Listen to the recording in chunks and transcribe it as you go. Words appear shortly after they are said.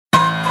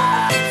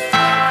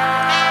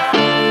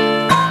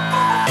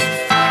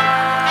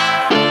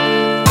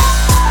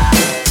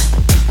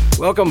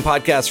Welcome,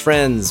 podcast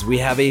friends. We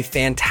have a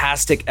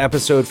fantastic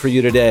episode for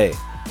you today.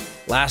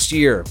 Last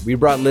year, we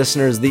brought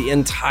listeners the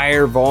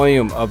entire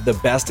volume of The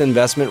Best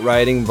Investment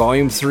Writing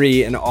Volume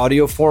 3 in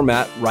audio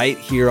format right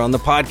here on the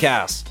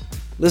podcast.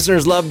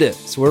 Listeners loved it,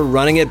 so we're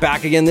running it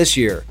back again this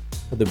year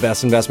with The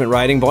Best Investment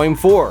Writing Volume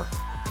 4.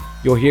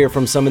 You'll hear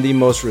from some of the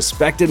most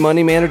respected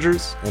money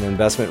managers and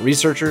investment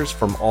researchers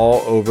from all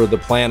over the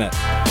planet.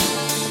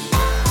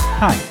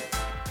 Hi,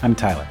 I'm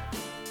Tyler.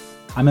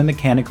 I'm a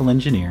mechanical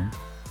engineer,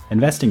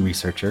 investing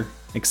researcher,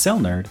 Excel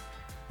nerd,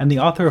 and the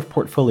author of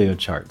Portfolio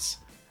Charts,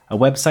 a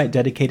website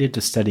dedicated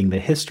to studying the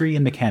history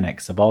and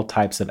mechanics of all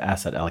types of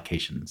asset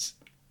allocations.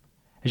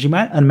 As you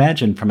might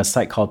imagine from a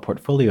site called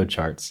Portfolio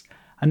Charts,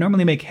 I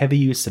normally make heavy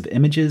use of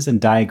images and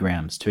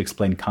diagrams to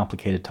explain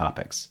complicated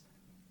topics.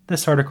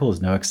 This article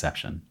is no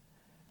exception.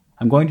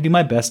 I'm going to do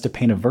my best to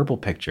paint a verbal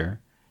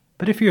picture,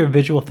 but if you're a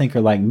visual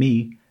thinker like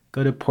me,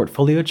 go to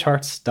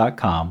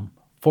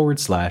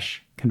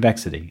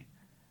portfoliocharts.com/convexity.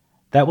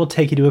 That will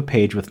take you to a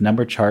page with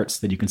number charts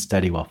that you can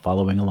study while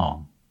following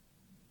along.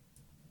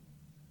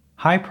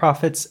 High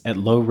profits at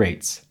low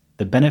rates,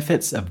 the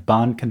benefits of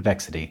bond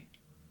convexity.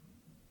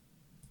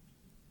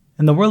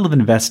 In the world of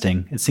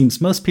investing, it seems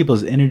most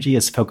people's energy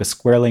is focused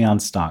squarely on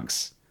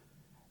stocks.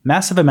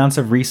 Massive amounts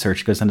of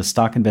research goes into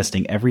stock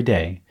investing every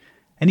day,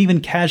 and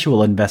even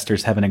casual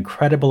investors have an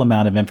incredible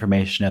amount of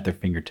information at their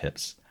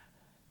fingertips.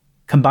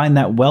 Combine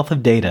that wealth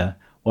of data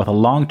with a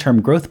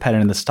long-term growth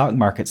pattern in the stock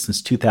market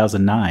since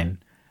 2009,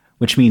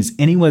 which means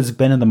anyone who's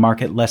been in the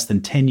market less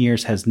than 10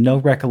 years has no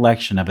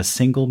recollection of a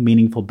single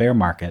meaningful bear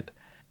market,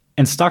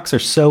 and stocks are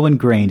so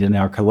ingrained in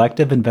our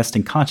collective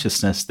investing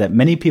consciousness that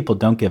many people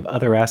don't give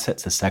other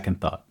assets a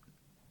second thought.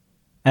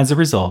 As a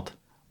result,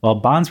 while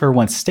bonds were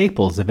once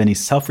staples of any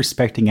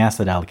self-respecting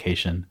asset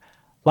allocation,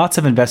 lots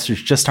of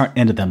investors just aren't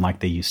into them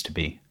like they used to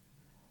be.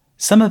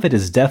 Some of it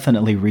is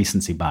definitely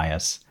recency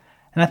bias,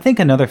 and I think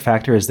another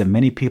factor is that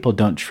many people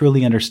don't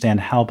truly understand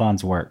how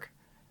bonds work.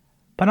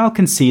 But I'll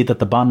concede that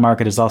the bond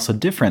market is also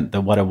different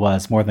than what it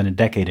was more than a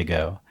decade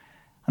ago,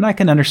 and I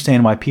can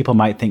understand why people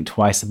might think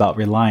twice about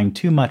relying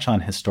too much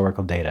on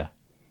historical data.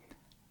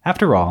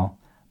 After all,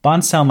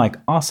 bonds sound like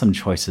awesome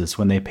choices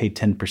when they pay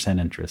 10%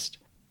 interest,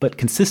 but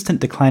consistent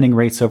declining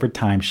rates over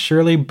time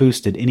surely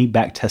boosted any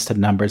back-tested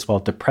numbers while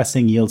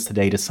depressing yields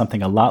today to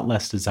something a lot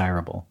less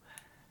desirable.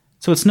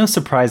 So it's no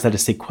surprise that I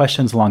see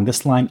questions along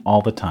this line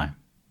all the time.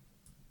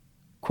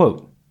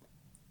 Quote,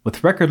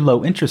 "With record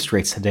low interest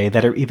rates today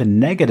that are even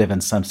negative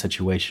in some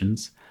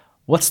situations,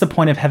 what's the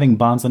point of having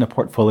bonds in a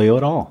portfolio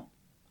at all?"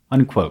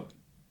 Unquote.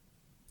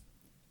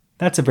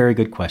 That's a very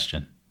good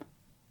question.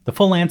 The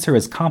full answer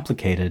is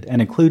complicated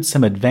and includes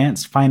some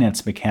advanced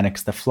finance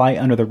mechanics that fly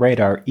under the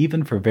radar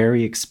even for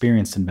very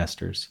experienced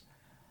investors.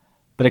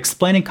 But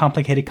explaining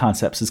complicated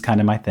concepts is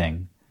kind of my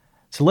thing,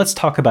 so let's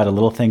talk about a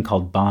little thing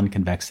called bond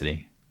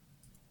convexity.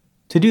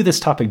 To do this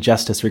topic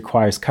justice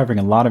requires covering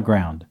a lot of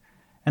ground,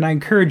 and I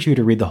encourage you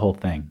to read the whole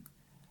thing.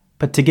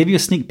 But to give you a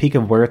sneak peek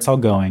of where it's all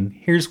going,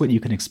 here's what you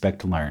can expect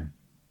to learn.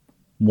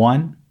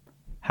 1.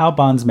 How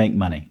bonds make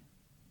money.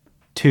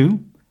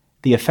 2.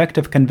 The effect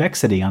of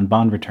convexity on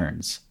bond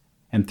returns.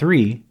 And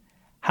 3.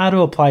 How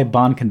to apply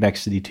bond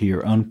convexity to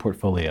your own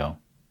portfolio.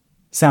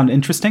 Sound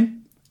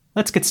interesting?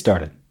 Let's get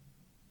started.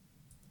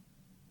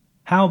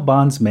 How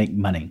bonds make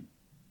money.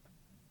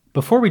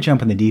 Before we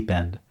jump in the deep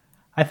end,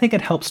 I think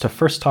it helps to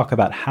first talk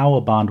about how a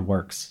bond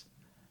works.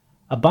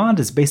 A bond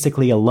is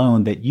basically a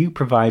loan that you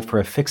provide for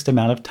a fixed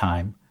amount of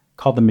time,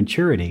 called the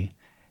maturity,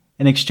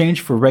 in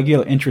exchange for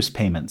regular interest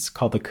payments,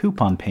 called the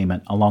coupon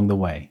payment, along the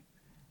way.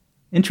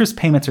 Interest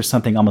payments are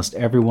something almost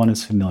everyone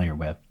is familiar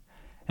with,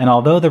 and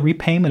although the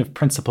repayment of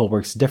principal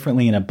works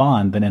differently in a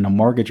bond than in a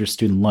mortgage or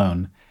student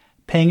loan,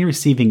 paying and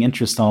receiving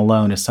interest on a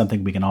loan is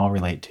something we can all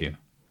relate to.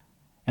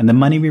 And the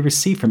money we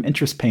receive from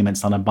interest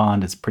payments on a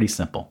bond is pretty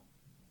simple.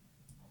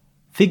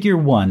 Figure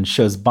 1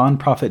 shows bond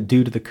profit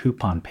due to the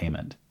coupon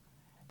payment.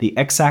 The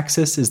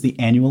x-axis is the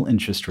annual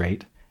interest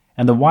rate,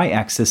 and the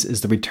y-axis is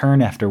the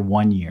return after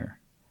 1 year.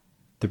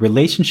 The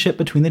relationship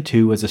between the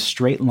two is a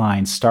straight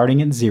line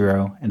starting at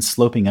 0 and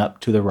sloping up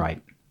to the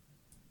right.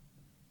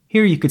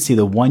 Here you could see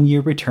the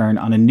 1-year return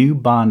on a new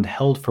bond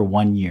held for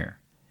 1 year.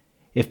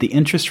 If the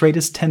interest rate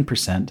is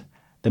 10%,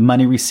 the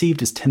money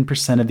received is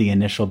 10% of the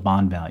initial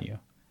bond value.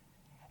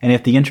 And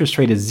if the interest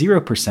rate is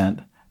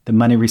 0%, the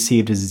money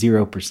received is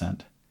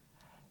 0%.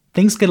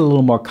 Things get a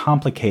little more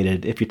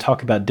complicated if you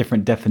talk about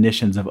different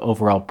definitions of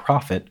overall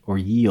profit or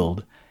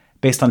yield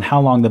based on how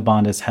long the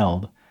bond is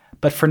held,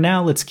 but for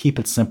now let's keep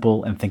it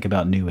simple and think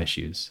about new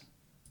issues.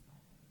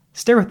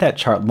 Stare at that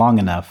chart long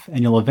enough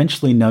and you'll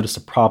eventually notice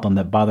a problem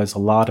that bothers a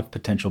lot of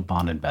potential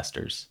bond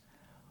investors.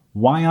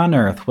 Why on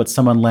earth would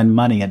someone lend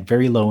money at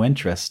very low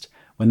interest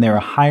when there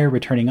are higher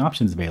returning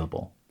options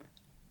available?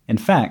 In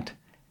fact,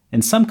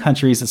 in some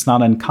countries, it's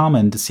not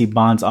uncommon to see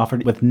bonds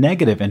offered with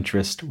negative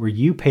interest where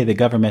you pay the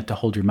government to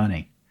hold your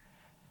money.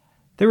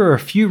 There are a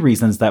few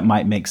reasons that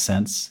might make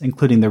sense,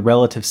 including the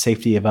relative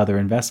safety of other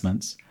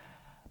investments,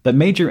 but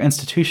major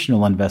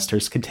institutional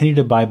investors continue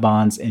to buy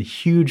bonds in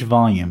huge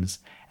volumes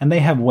and they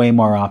have way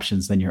more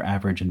options than your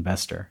average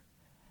investor.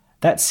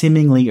 That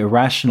seemingly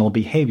irrational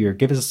behavior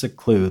gives us a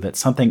clue that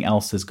something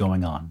else is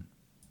going on.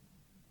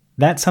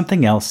 That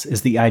something else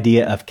is the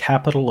idea of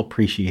capital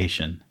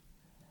appreciation.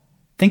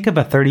 Think of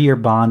a 30-year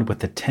bond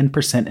with a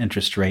 10%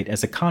 interest rate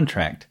as a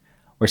contract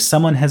where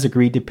someone has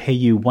agreed to pay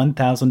you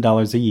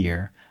 $1,000 a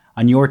year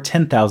on your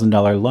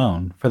 $10,000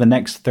 loan for the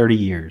next 30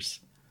 years.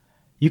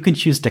 You can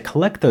choose to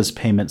collect those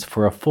payments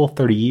for a full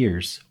 30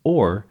 years,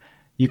 or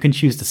you can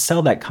choose to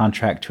sell that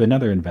contract to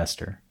another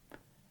investor.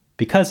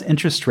 Because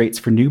interest rates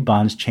for new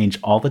bonds change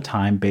all the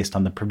time based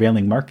on the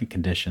prevailing market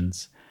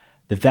conditions,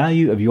 the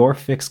value of your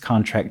fixed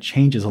contract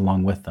changes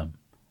along with them.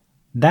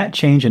 That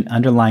change in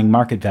underlying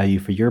market value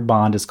for your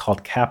bond is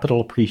called capital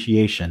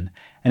appreciation,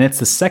 and it's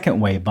the second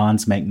way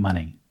bonds make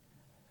money.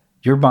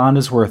 Your bond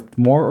is worth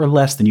more or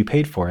less than you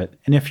paid for it,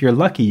 and if you're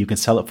lucky, you can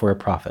sell it for a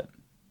profit.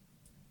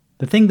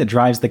 The thing that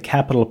drives the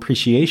capital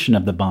appreciation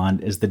of the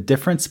bond is the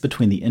difference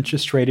between the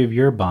interest rate of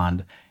your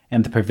bond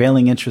and the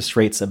prevailing interest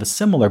rates of a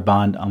similar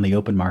bond on the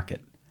open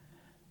market.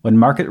 When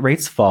market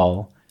rates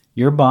fall,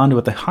 your bond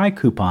with a high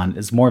coupon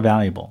is more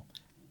valuable.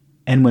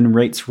 And when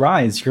rates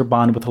rise, your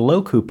bond with a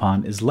low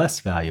coupon is less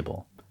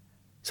valuable.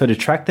 So to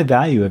track the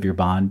value of your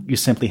bond, you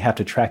simply have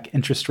to track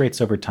interest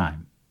rates over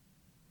time.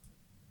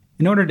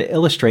 In order to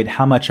illustrate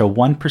how much a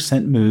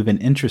 1% move in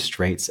interest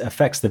rates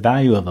affects the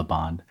value of a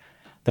bond,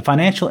 the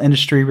financial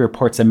industry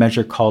reports a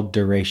measure called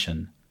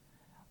duration.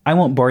 I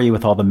won't bore you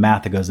with all the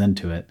math that goes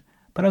into it,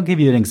 but I'll give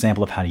you an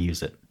example of how to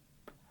use it.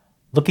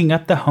 Looking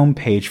up the home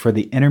page for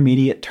the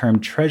Intermediate Term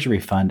Treasury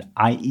Fund,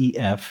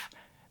 IEF,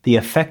 the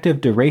effective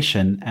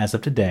duration as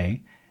of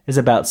today is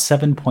about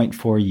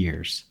 7.4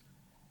 years.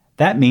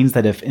 That means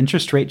that if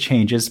interest rate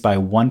changes by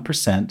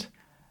 1%,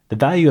 the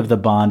value of the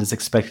bond is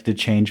expected to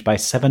change by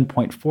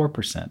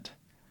 7.4%.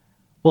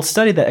 We'll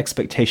study that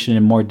expectation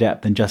in more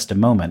depth in just a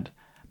moment,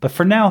 but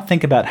for now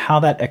think about how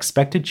that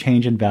expected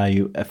change in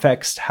value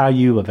affects how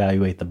you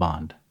evaluate the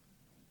bond.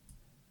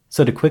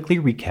 So to quickly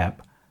recap,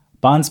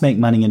 bonds make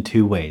money in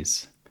two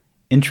ways: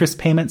 interest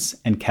payments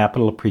and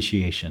capital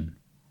appreciation.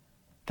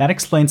 That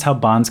explains how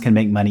bonds can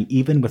make money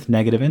even with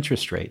negative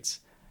interest rates.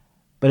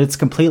 But it's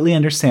completely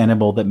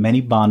understandable that many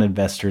bond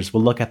investors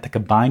will look at the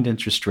combined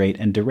interest rate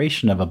and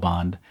duration of a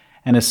bond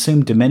and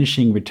assume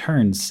diminishing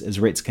returns as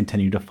rates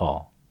continue to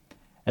fall.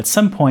 At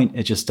some point,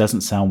 it just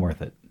doesn't sound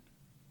worth it.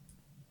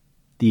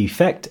 The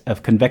effect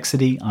of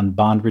convexity on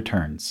bond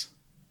returns.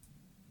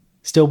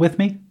 Still with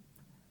me?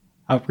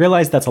 I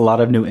realize that's a lot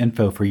of new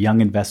info for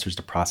young investors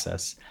to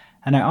process,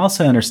 and I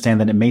also understand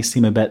that it may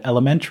seem a bit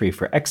elementary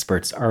for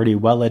experts already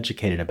well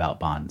educated about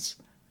bonds.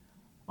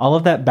 All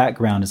of that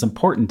background is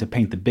important to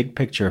paint the big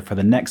picture for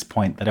the next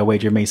point that I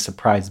wager may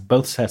surprise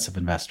both sets of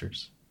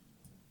investors.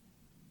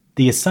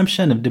 The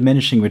assumption of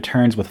diminishing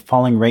returns with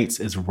falling rates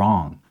is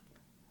wrong.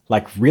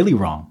 Like really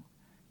wrong.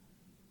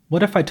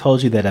 What if I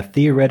told you that a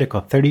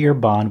theoretical 30-year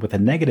bond with a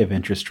negative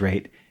interest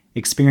rate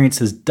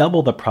experiences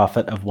double the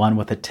profit of one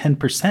with a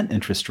 10%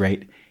 interest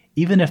rate,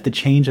 even if the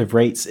change of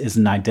rates is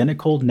an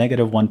identical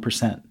negative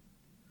 1%?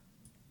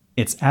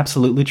 It's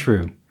absolutely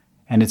true,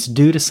 and it's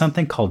due to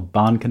something called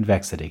bond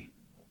convexity.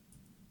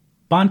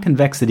 Bond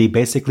convexity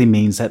basically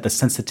means that the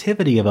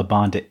sensitivity of a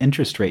bond to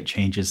interest rate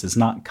changes is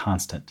not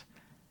constant.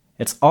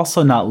 It's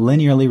also not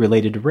linearly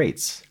related to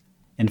rates.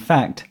 In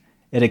fact,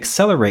 it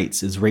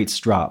accelerates as rates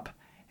drop,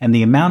 and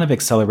the amount of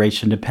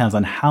acceleration depends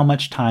on how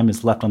much time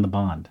is left on the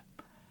bond.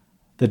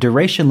 The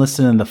duration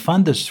listed in the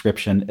fund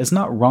description is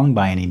not wrong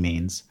by any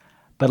means,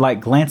 but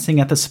like glancing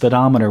at the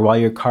speedometer while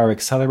your car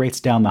accelerates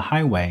down the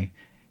highway,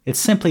 it's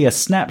simply a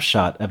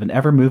snapshot of an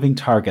ever-moving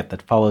target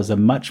that follows a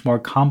much more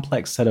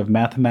complex set of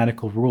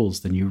mathematical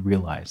rules than you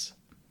realize.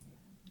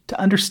 To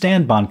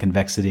understand bond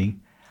convexity,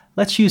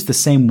 let's use the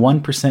same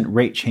 1%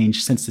 rate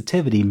change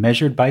sensitivity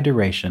measured by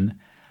duration,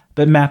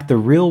 but map the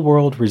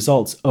real-world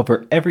results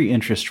over every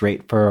interest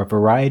rate for a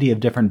variety of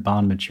different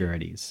bond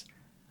maturities.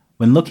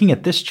 When looking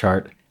at this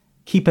chart,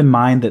 keep in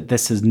mind that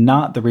this is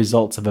not the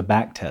results of a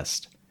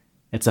backtest.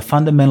 It's a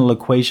fundamental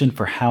equation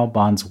for how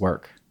bonds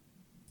work.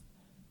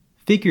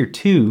 Figure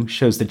 2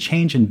 shows the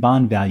change in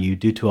bond value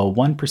due to a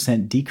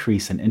 1%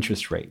 decrease in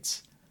interest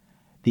rates.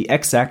 The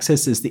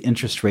x-axis is the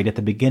interest rate at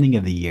the beginning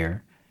of the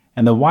year,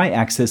 and the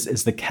y-axis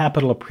is the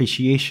capital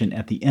appreciation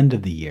at the end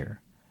of the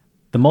year.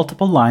 The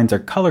multiple lines are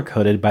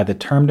color-coded by the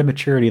term to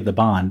maturity of the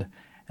bond,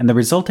 and the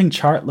resulting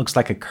chart looks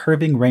like a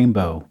curving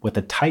rainbow with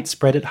a tight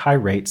spread at high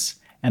rates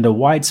and a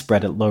wide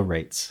spread at low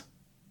rates.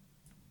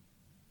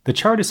 The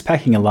chart is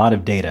packing a lot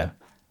of data,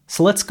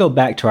 so let's go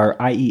back to our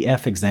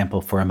IEF example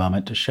for a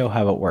moment to show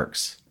how it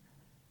works.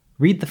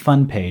 Read the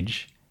fund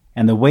page,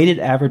 and the weighted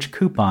average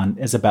coupon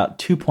is about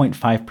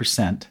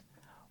 2.5%,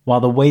 while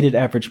the weighted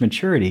average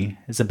maturity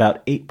is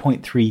about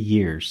 8.3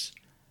 years.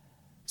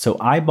 So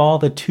eyeball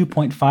the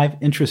 2.5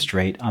 interest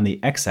rate on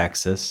the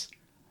x-axis,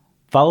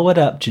 follow it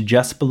up to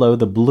just below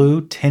the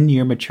blue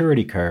 10-year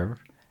maturity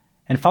curve,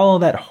 and follow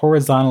that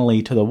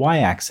horizontally to the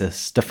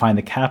y-axis to find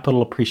the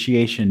capital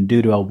appreciation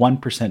due to a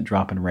 1%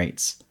 drop in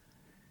rates.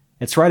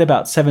 It's right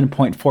about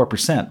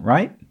 7.4%,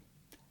 right?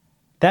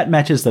 That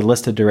matches the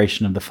listed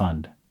duration of the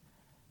fund.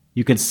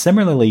 You could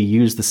similarly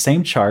use the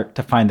same chart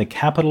to find the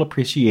capital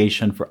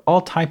appreciation for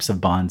all types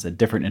of bonds at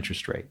different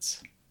interest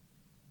rates.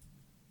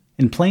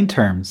 In plain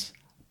terms,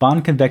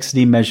 bond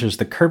convexity measures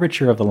the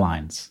curvature of the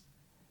lines.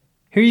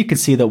 Here you can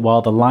see that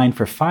while the line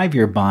for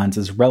 5-year bonds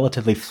is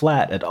relatively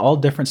flat at all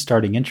different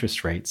starting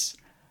interest rates,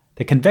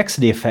 the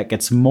convexity effect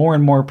gets more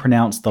and more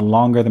pronounced the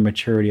longer the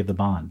maturity of the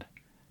bond.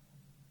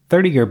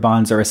 30-year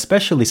bonds are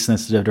especially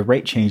sensitive to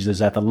rate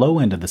changes at the low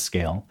end of the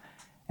scale,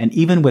 and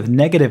even with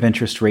negative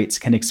interest rates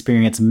can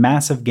experience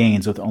massive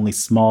gains with only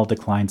small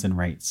declines in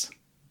rates.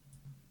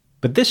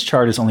 But this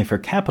chart is only for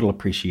capital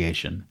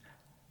appreciation,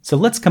 so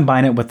let's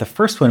combine it with the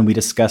first one we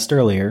discussed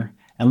earlier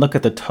and look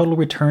at the total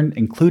return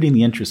including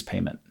the interest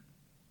payment.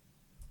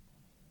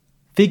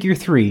 Figure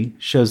 3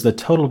 shows the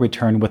total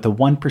return with a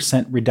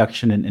 1%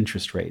 reduction in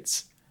interest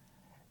rates.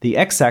 The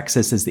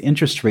x-axis is the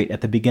interest rate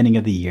at the beginning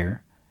of the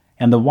year,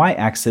 and the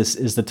y-axis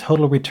is the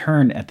total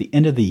return at the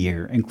end of the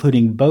year,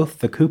 including both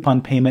the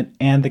coupon payment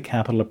and the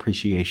capital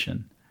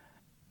appreciation.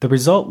 The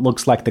result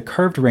looks like the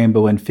curved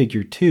rainbow in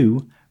Figure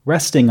 2,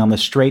 resting on the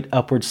straight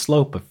upward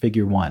slope of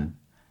Figure 1.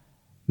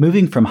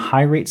 Moving from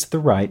high rates at the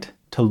right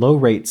to low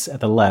rates at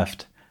the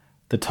left,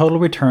 the total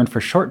return for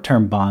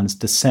short-term bonds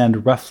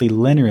descend roughly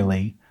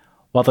linearly,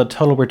 while the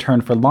total return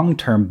for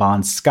long-term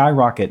bonds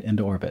skyrocket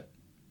into orbit.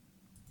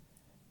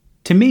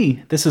 To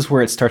me, this is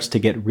where it starts to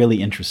get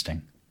really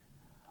interesting.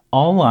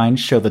 All lines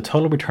show the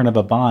total return of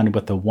a bond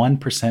with a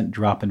 1%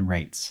 drop in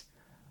rates.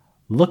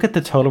 Look at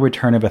the total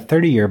return of a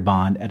 30-year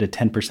bond at a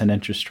 10%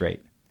 interest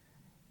rate.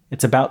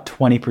 It's about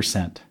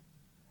 20%.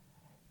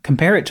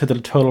 Compare it to the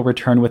total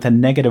return with a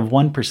negative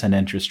 1%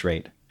 interest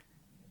rate.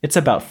 It's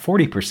about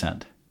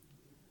 40%.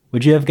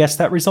 Would you have guessed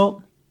that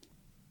result?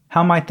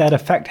 How might that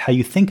affect how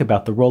you think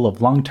about the role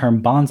of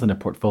long-term bonds in a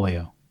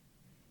portfolio?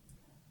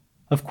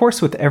 Of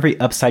course, with every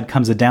upside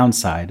comes a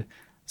downside,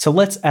 so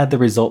let's add the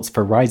results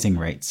for rising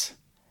rates.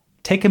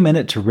 Take a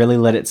minute to really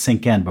let it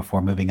sink in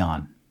before moving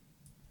on.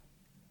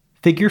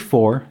 Figure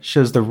 4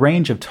 shows the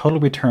range of total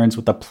returns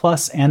with a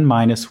plus and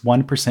minus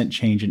 1%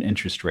 change in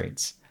interest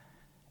rates.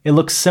 It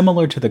looks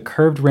similar to the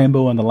curved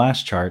rainbow on the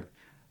last chart,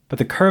 but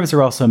the curves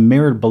are also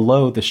mirrored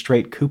below the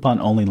straight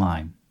coupon-only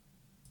line.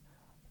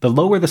 The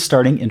lower the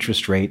starting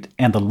interest rate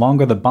and the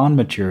longer the bond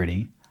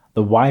maturity,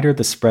 the wider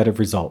the spread of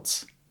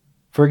results.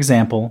 For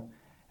example,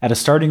 at a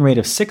starting rate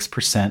of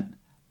 6%,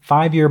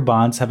 5-year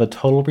bonds have a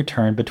total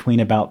return between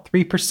about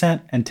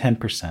 3% and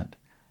 10%.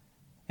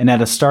 And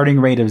at a starting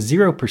rate of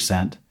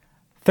 0%,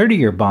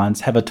 30-year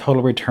bonds have a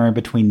total return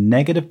between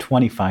negative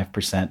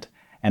 25%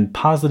 and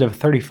positive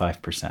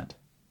 35%.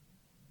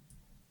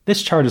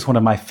 This chart is one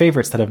of my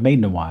favorites that I've made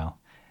in a while,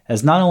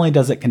 as not only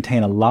does it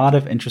contain a lot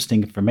of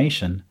interesting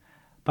information,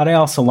 but I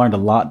also learned a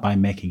lot by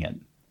making it.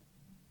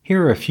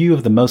 Here are a few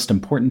of the most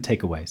important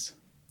takeaways.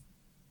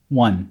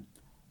 1.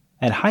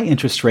 At high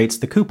interest rates,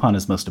 the coupon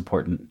is most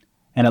important,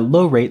 and at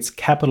low rates,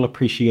 capital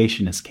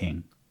appreciation is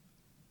king.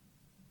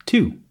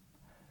 2.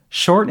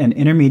 Short and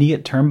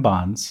intermediate term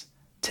bonds,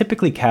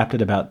 typically capped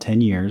at about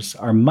 10 years,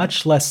 are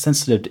much less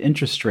sensitive to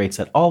interest rates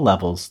at all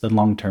levels than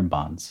long-term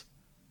bonds.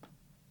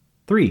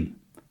 3.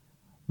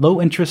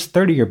 Low-interest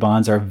 30-year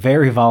bonds are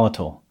very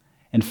volatile.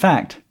 In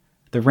fact,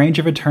 the range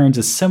of returns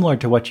is similar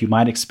to what you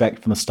might expect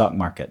from the stock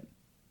market.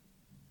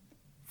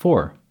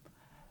 4.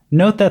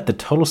 Note that the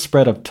total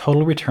spread of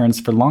total returns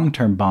for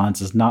long-term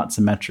bonds is not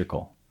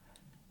symmetrical.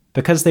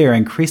 Because they are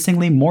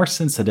increasingly more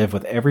sensitive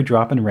with every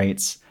drop in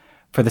rates,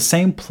 for the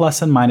same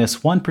plus and minus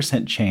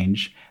 1%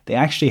 change, they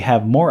actually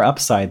have more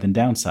upside than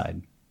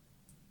downside.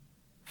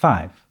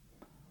 5.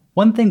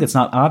 One thing that's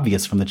not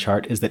obvious from the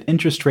chart is that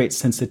interest rate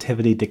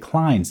sensitivity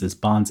declines as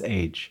bonds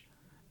age.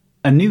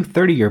 A new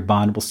 30-year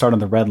bond will start on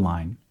the red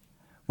line.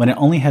 When it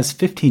only has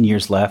 15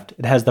 years left,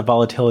 it has the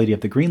volatility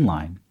of the green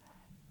line.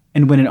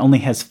 And when it only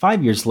has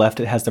 5 years left,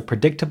 it has the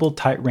predictable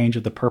tight range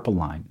of the purple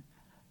line.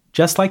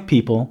 Just like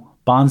people,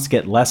 bonds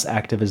get less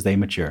active as they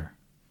mature.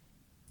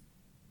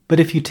 But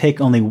if you take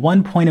only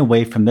one point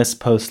away from this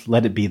post,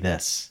 let it be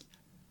this.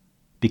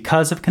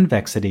 Because of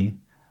convexity,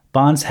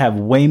 bonds have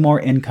way more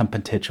income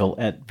potential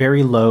at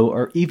very low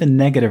or even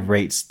negative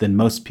rates than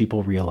most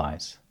people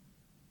realize.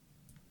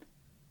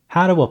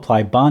 How to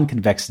apply bond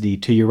convexity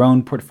to your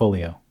own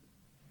portfolio.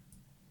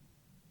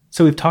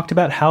 So we've talked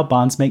about how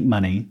bonds make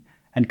money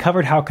and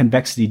covered how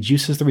convexity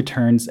juices the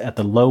returns at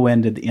the low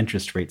end of the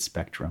interest rate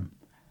spectrum.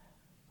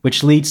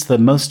 Which leads to the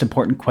most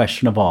important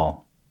question of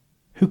all.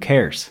 Who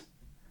cares?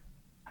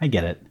 I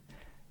get it.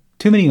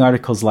 Too many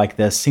articles like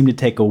this seem to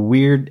take a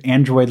weird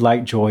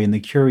Android-like joy in the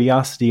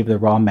curiosity of the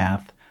raw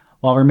math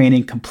while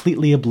remaining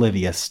completely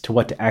oblivious to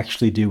what to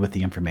actually do with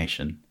the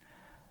information.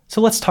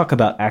 So let's talk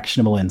about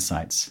actionable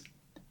insights.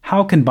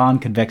 How can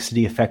bond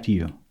convexity affect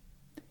you?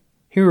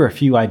 Here are a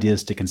few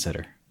ideas to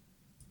consider.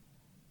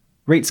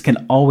 Rates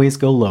can always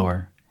go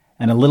lower,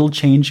 and a little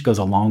change goes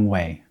a long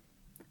way.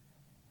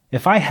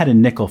 If I had a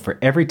nickel for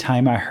every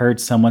time I heard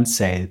someone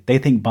say they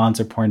think bonds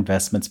are poor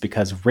investments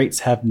because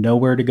rates have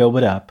nowhere to go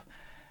but up,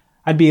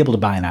 I'd be able to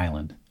buy an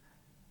island.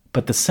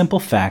 But the simple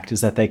fact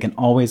is that they can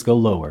always go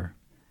lower,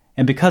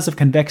 And because of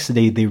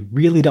convexity, they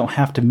really don't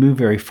have to move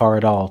very far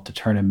at all to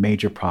turn a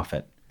major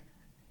profit.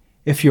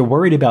 If you're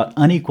worried about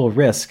unequal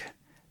risk,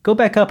 go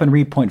back up and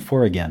read point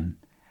 4 again.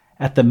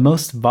 At the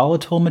most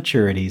volatile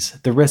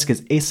maturities, the risk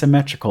is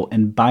asymmetrical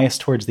and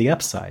biased towards the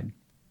upside.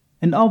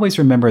 And always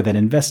remember that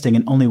investing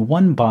in only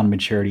one bond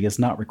maturity is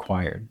not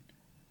required.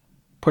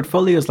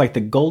 Portfolios like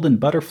the Golden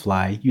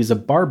Butterfly use a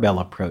barbell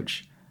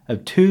approach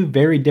of two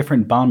very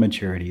different bond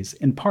maturities,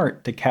 in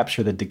part to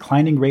capture the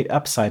declining rate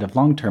upside of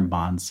long-term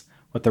bonds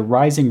with the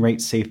rising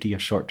rate safety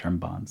of short-term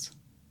bonds.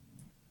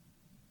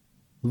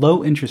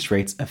 Low interest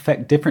rates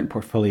affect different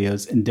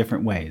portfolios in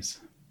different ways.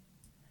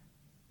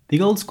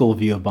 The old school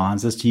view of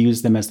bonds is to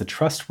use them as the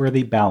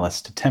trustworthy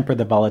ballast to temper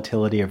the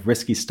volatility of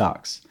risky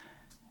stocks,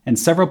 and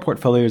several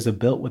portfolios are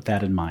built with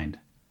that in mind.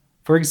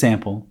 For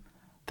example,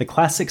 the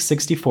classic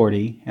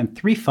 60-40 and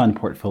 3-fund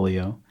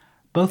portfolio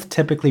both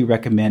typically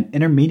recommend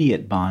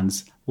intermediate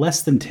bonds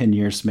less than 10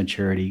 years to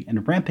maturity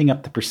and ramping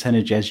up the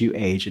percentage as you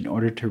age in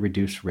order to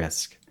reduce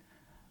risk.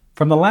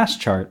 From the last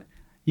chart,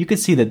 you can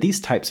see that these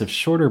types of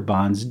shorter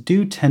bonds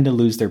do tend to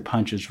lose their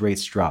punch as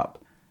rates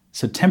drop,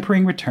 so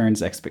tempering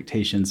returns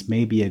expectations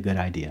may be a good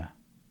idea.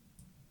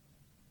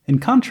 In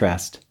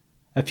contrast,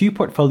 a few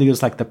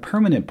portfolios like the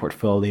permanent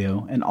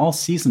portfolio and all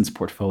seasons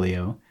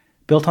portfolio,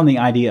 built on the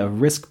idea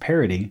of risk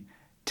parity,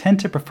 tend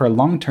to prefer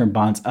long-term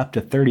bonds up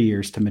to 30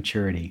 years to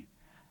maturity.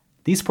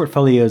 These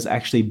portfolios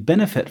actually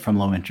benefit from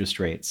low interest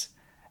rates,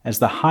 as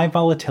the high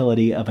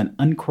volatility of an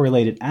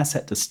uncorrelated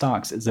asset to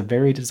stocks is a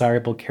very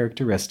desirable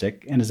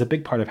characteristic and is a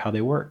big part of how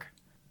they work.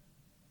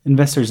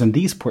 Investors in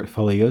these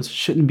portfolios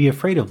shouldn't be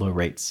afraid of low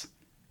rates.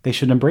 They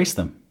should embrace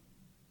them.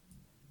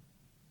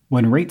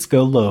 When rates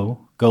go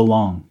low, go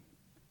long.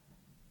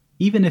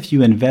 Even if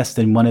you invest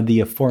in one of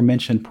the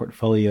aforementioned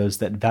portfolios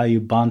that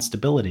value bond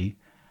stability,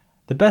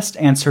 the best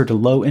answer to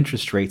low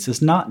interest rates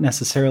is not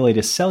necessarily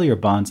to sell your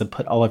bonds and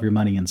put all of your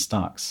money in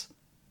stocks.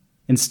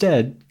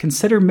 Instead,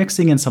 consider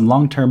mixing in some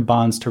long-term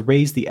bonds to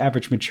raise the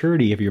average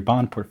maturity of your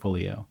bond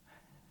portfolio.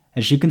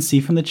 As you can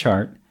see from the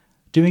chart,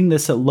 doing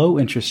this at low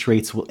interest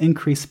rates will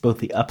increase both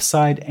the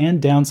upside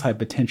and downside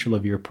potential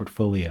of your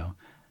portfolio,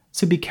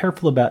 so be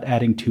careful about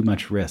adding too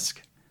much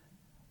risk.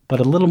 But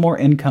a little more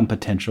income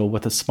potential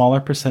with a smaller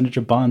percentage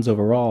of bonds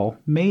overall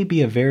may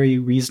be a very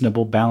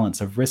reasonable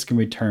balance of risk and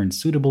return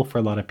suitable for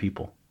a lot of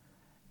people.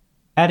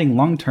 Adding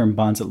long-term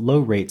bonds at low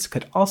rates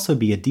could also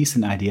be a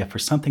decent idea for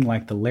something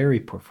like the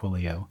Larry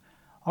portfolio,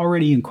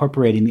 already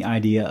incorporating the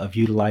idea of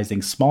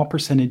utilizing small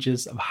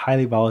percentages of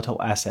highly volatile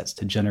assets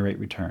to generate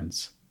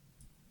returns.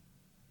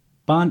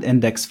 Bond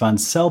index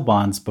funds sell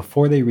bonds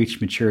before they reach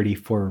maturity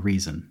for a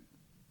reason.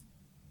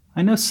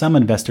 I know some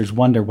investors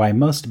wonder why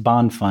most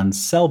bond funds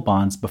sell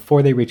bonds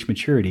before they reach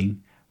maturity,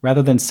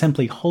 rather than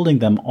simply holding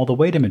them all the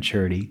way to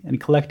maturity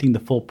and collecting the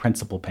full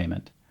principal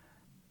payment.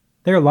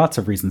 There are lots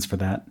of reasons for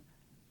that,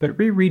 but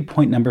reread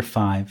point number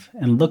 5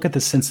 and look at the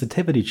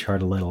sensitivity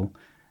chart a little,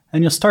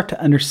 and you'll start to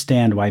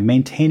understand why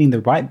maintaining the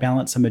right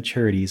balance of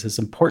maturities is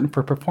important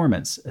for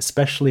performance,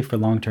 especially for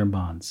long-term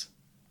bonds.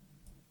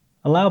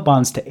 Allow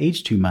bonds to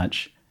age too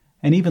much,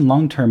 and even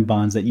long-term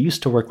bonds that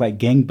used to work like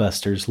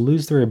gangbusters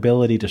lose their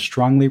ability to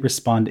strongly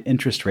respond to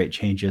interest rate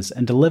changes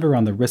and deliver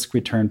on the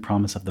risk-return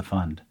promise of the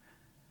fund.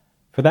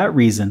 For that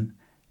reason,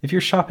 if you're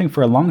shopping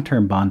for a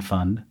long-term bond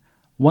fund,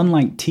 one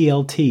like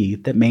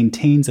TLT that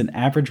maintains an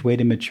average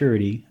weighted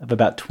maturity of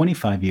about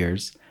 25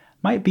 years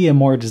might be a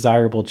more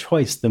desirable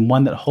choice than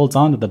one that holds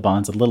on to the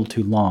bonds a little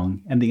too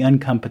long and the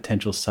income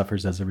potential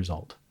suffers as a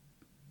result.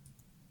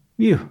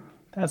 Phew,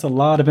 that's a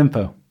lot of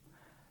info.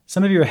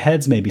 Some of your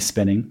heads may be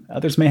spinning,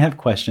 others may have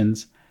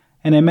questions,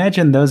 and I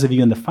imagine those of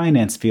you in the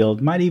finance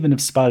field might even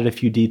have spotted a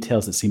few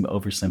details that seem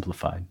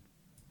oversimplified.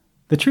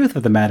 The truth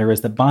of the matter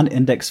is that bond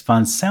index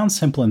funds sound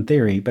simple in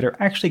theory, but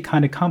are actually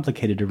kind of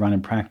complicated to run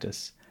in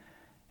practice.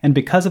 And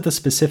because of the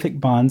specific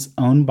bonds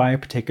owned by a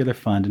particular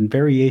fund and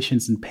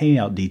variations in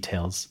payout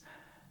details,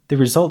 the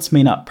results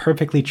may not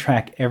perfectly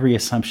track every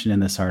assumption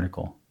in this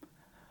article.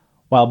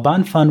 While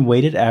bond fund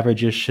weighted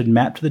averages should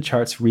map to the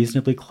charts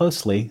reasonably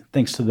closely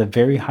thanks to the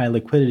very high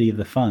liquidity of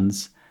the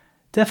funds,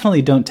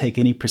 definitely don't take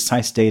any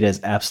precise data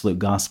as absolute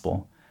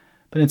gospel,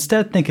 but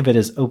instead think of it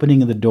as opening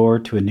the door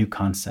to a new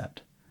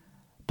concept.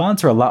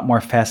 Bonds are a lot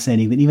more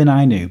fascinating than even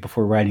I knew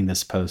before writing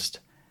this post,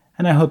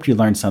 and I hope you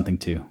learned something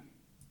too.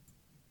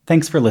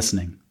 Thanks for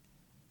listening.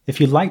 If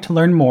you'd like to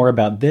learn more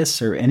about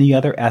this or any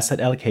other asset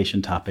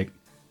allocation topic,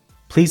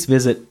 please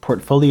visit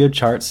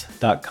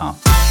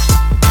portfoliocharts.com.